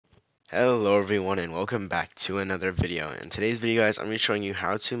Hello everyone and welcome back to another video. In today's video guys, I'm going to be showing you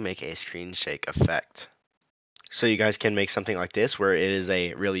how to make a screen shake effect. So you guys can make something like this where it is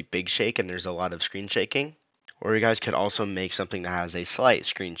a really big shake and there's a lot of screen shaking. Or you guys could also make something that has a slight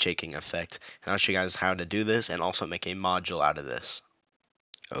screen shaking effect. And I'll show you guys how to do this and also make a module out of this.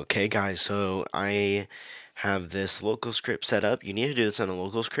 Okay guys, so I have this local script set up. You need to do this on a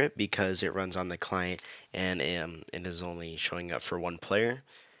local script because it runs on the client and it is only showing up for one player.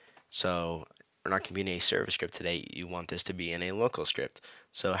 So we're not going to be in a server script today. You want this to be in a local script.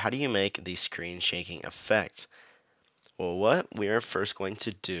 So how do you make the screen shaking effect? Well, what we are first going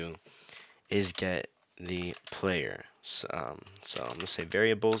to do is get the player. So I'm going to say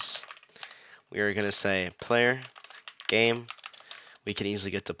variables. We are going to say player, game. We can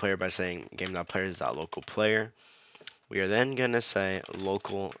easily get the player by saying game.players.localPlayer. We are then going to say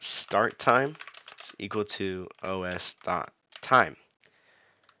local start time is equal to os.time.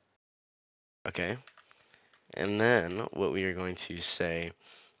 Okay. And then what we are going to say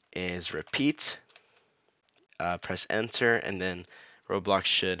is repeat, press enter, and then Roblox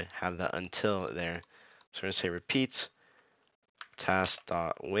should have the until there. So we're going to say repeat,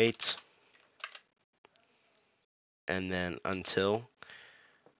 task.wait, and then until.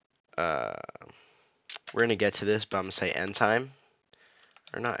 We're going to get to this, but I'm going to say end time,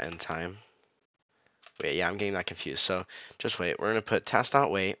 or not end time. Wait, yeah, I'm getting that confused. So just wait. We're going to put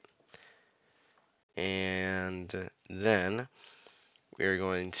task.wait, and then we're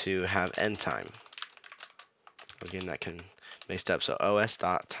going to have end time. I was getting that mixed up. So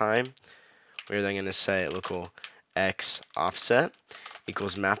os.time. We're then going to say local x offset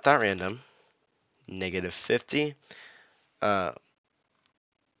equals math.random -50. I'm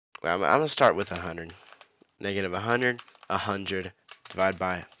going to start with 100. -100, 100 divided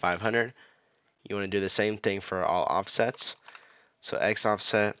by 500. You want to do the same thing for all offsets. So x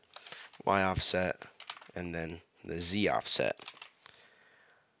offset, y offset, and then the z offset.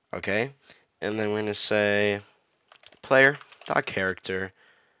 Okay, and then we're going to say player.character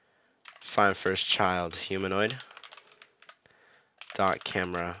find first child humanoid dot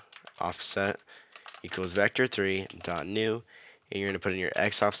camera offset equals vector3 dot new, and you're going to put in your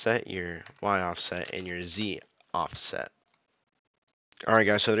x offset, your y offset, and your z offset. Alright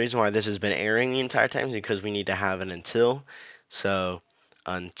guys, so the reason why this has been erroring the entire time is because we need to have an until. So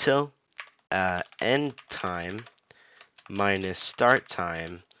until end time minus start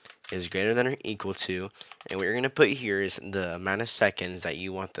time is greater than or equal to, and what you're going to put here is the amount of seconds that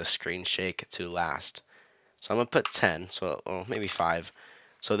you want the screen shake to last. So I'm going to put 10, so maybe 5.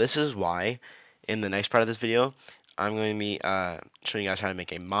 So this is why in the next part of this video, I'm going to be showing you guys how to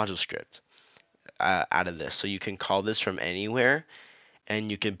make a module script out of this. So you can call this from anywhere, and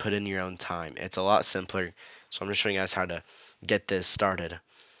you can put in your own time. It's a lot simpler. So I'm just showing you guys how to get this started.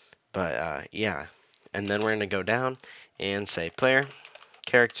 But yeah, and then we're going to go down and say player,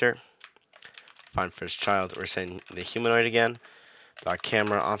 character, find first child. We're saying the humanoid again.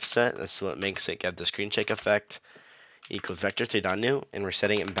 Camera offset, that's what makes it get the screen shake effect, equals vector3.new, and we're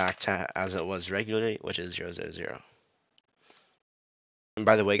setting it back to as it was regularly, which is 0, 0, 0. And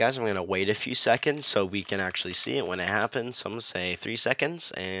by the way, guys, I'm going to wait a few seconds so we can actually see it when it happens. So I'm going to say 3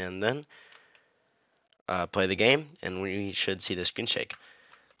 seconds, and then play the game, and we should see the screen shake.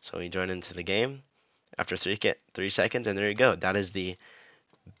 So we join into the game after 3 seconds, and there you go. That is the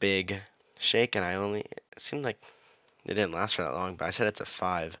big shake, and it seemed like it didn't last for that long, but I set it to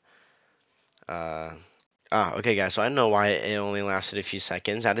 5. Okay guys, so I know why it only lasted a few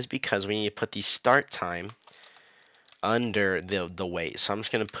seconds. That is because we need to put the start time under the wait. So I'm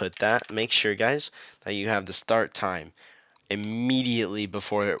just going to put that. Make sure, guys, that you have the start time immediately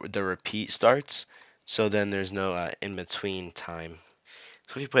before the repeat starts. So then there's no in-between time.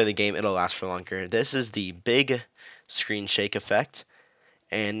 So if you play the game, it'll last for longer. This is the big screen shake effect.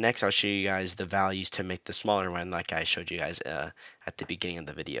 And next, I'll show you guys the values to make the smaller one, like I showed you guys at the beginning of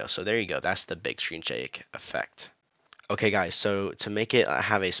the video. So there you go. That's the big screen shake effect. Okay, guys. So to make it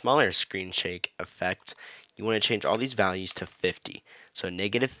have a smaller screen shake effect, you want to change all these values to 50. So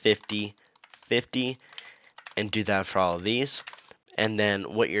 -50, 50, and do that for all of these. And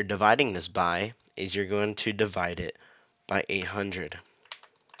then what you're dividing this by is you're going to divide it by 800.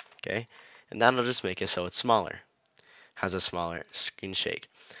 Okay, and that'll just make it so it's smaller. Has a smaller screen shake.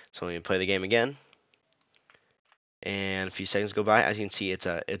 So when we play the game again, and a few seconds go by, as you can see, it's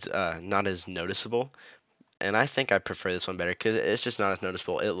not as noticeable. And I think I prefer this one better because it's just not as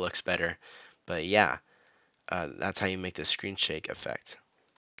noticeable. It looks better. But yeah, that's how you make the screen shake effect.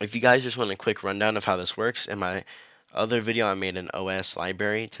 If you guys just want a quick rundown of how this works, in my other video I made an OS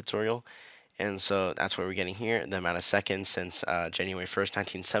library tutorial, And so that's what we're getting here, the amount of seconds since January 1st,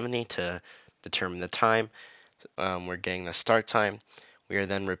 1970 to determine the time. We're getting the start time. We are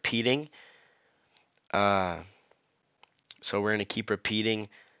then repeating. So we're going to keep repeating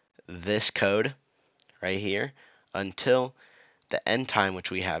this code right here until the end time,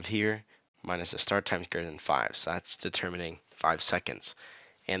 which we have here, minus the start time is greater than 5. So that's determining 5 seconds.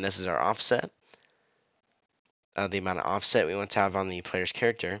 And this is our offset, the amount of offset we want to have on the player's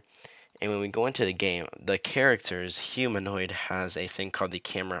character. And when we go into the game, the character's humanoid has a thing called the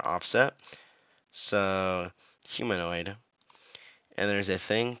camera offset. So humanoid. And there's a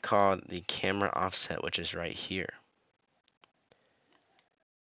thing called the camera offset, which is right here.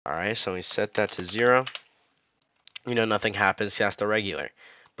 Alright, so we set that to 0. You know, nothing happens, that's the regular.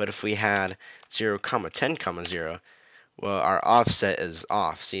 But if we had 0, 10, 0, well, our offset is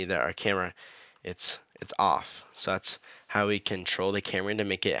off. See that our camera, it's off. So that's how we control the camera to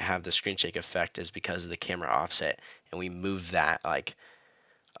make it have the screen shake effect, is because of the camera offset. And we move that like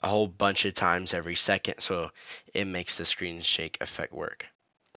a whole bunch of times every second, so it makes the screen shake effect work.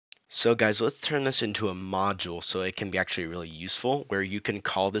 So guys, let's turn this into a module so it can be actually really useful, where you can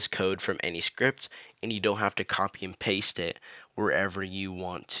call this code from any script and you don't have to copy and paste it wherever you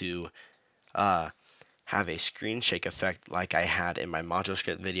want to have a screen shake effect like I had in my module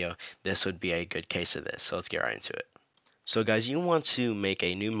script video. This would be a good case of this. So let's get right into it. So guys, you want to make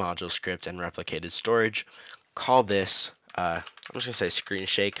a new module script and replicated storage. Call this, I'm just going to say screen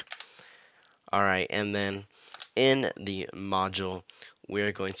shake. Alright, and then in the module,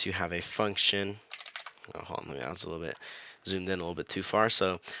 we're going to have a function. Oh, hold on, that was a little bit zoomed in a little bit too far.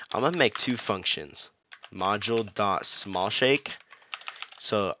 So I'm going to make 2 functions. Module.smallShake.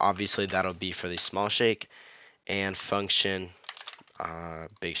 So obviously that'll be for the small shake, and function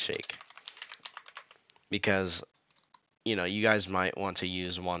big shake. Because, you know, you guys might want to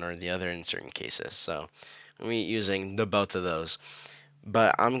use one or the other in certain cases. So I'm using both of those.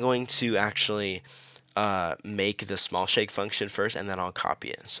 But I'm going to actually make the small shake function first, and then I'll copy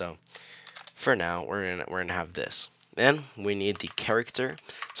it. So for now, we're gonna have this. Then we need the character.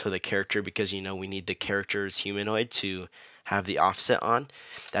 So the character, because you know we need the character's humanoid to have the offset on.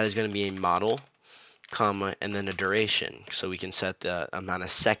 That is going to be a model, comma, and then a duration. So we can set the amount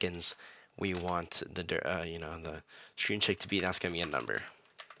of seconds we want the the screen shake to be. That's going to be a number.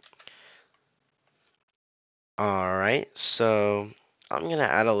 All right, so I'm going to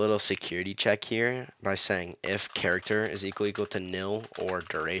add a little security check here by saying if character is equal to nil or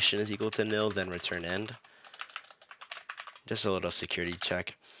duration is equal to nil, then return end. Just a little security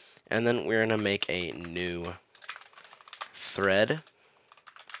check. And then we're going to make a new thread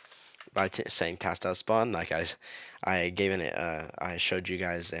by saying task.spawn, like I gave in I showed you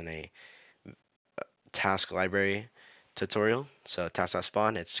guys in a task library tutorial. So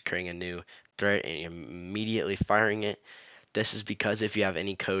task.spawn, it's creating a new thread and immediately firing it. This is because if you have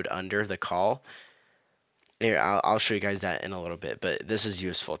any code under the call, here I'll show you guys that in a little bit, but this is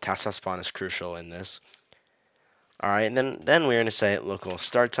useful. Task.spawn is crucial in this. All right, and then we're going to say local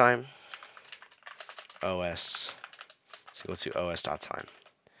start time os is equal to os.time.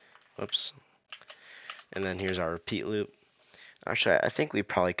 Whoops. And then here's our repeat loop. Actually, I think we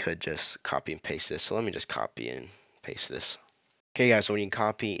probably could just copy and paste this. So let me just copy and paste this. Okay, guys, so when you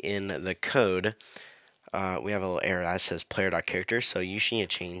copy in the code, we have a little error that says player.character. So you should need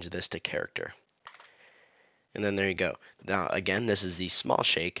to change this to character. And then there you go. Now, again, this is the small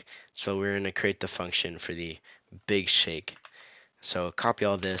shake. So we're going to create the function for the big shake. So copy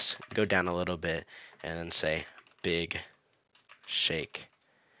all this, go down a little bit, and then say big shake.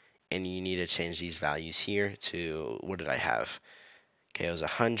 And you need to change these values here to, what did I have? Okay, it was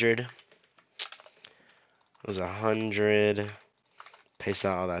 100. It was 100. Paste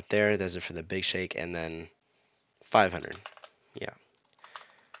out all that there. Those are for the big shake, and then 500. Yeah.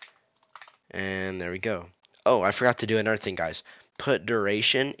 And there we go. Oh, I forgot to do another thing, guys. Put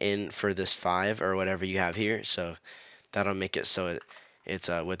duration in for this 5 or whatever you have here. So that'll make it so it's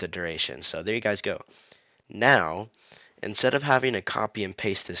with the duration. So there you guys go. Now, instead of having to copy and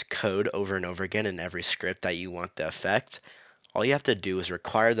paste this code over and over again in every script that you want the effect, all you have to do is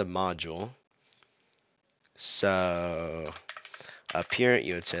require the module. So up here,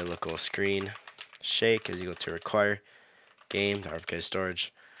 you would say local screen shake is equal to require game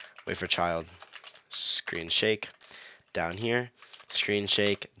storage wait for child screen shake. Down here, screen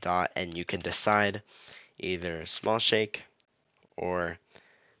shake dot, and you can decide either small shake or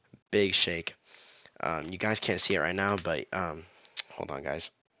big shake. You guys can't see it right now, but hold on, guys.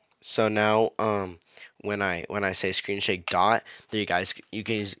 So now, when I say screen shake dot, there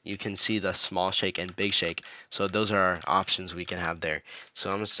you can see the small shake and big shake. So those are our options we can have there. So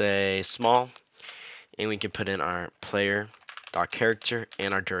I'm gonna say small, and we can put in our player dot character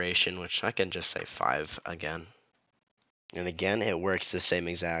and our duration, which I can just say 5 again. And again, it works the same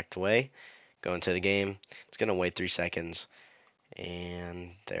exact way. Go into the game. It's gonna wait 3 seconds,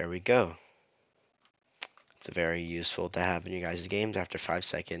 and there we go. It's very useful to have in your guys' games. After 5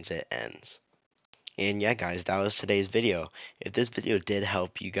 seconds, it ends. And yeah, guys, that was today's video. If this video did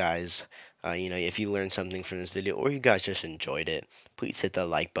help you guys, if you learned something from this video or you guys just enjoyed it, please hit the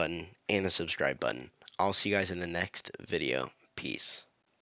like button and the subscribe button. I'll see you guys in the next video. Peace.